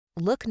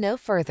Look no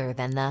further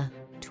than the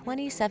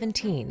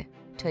 2017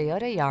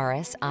 Toyota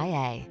Yaris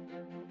IA.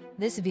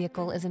 This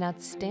vehicle is an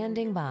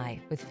outstanding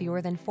buy with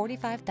fewer than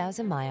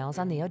 45,000 miles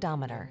on the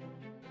odometer.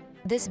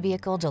 This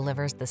vehicle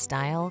delivers the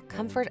style,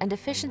 comfort, and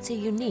efficiency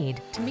you need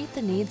to meet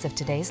the needs of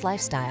today's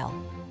lifestyle.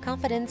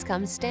 Confidence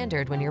comes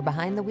standard when you're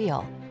behind the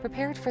wheel,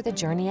 prepared for the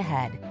journey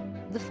ahead.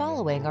 The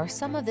following are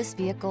some of this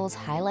vehicle's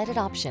highlighted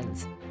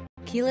options: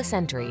 keyless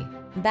entry,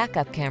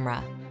 backup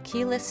camera,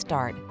 keyless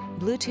start,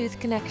 Bluetooth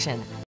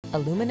connection,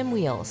 aluminum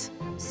wheels,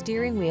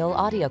 steering wheel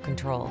audio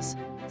controls,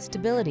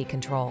 stability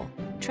control,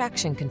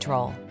 traction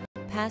control,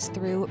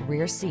 pass-through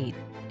rear seat,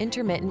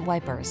 intermittent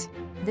wipers.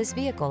 This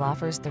vehicle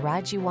offers the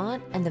ride you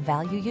want and the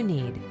value you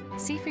need.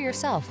 See for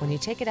yourself when you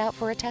take it out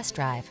for a test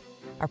drive.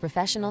 Our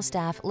professional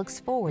staff looks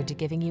forward to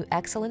giving you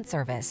excellent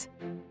service.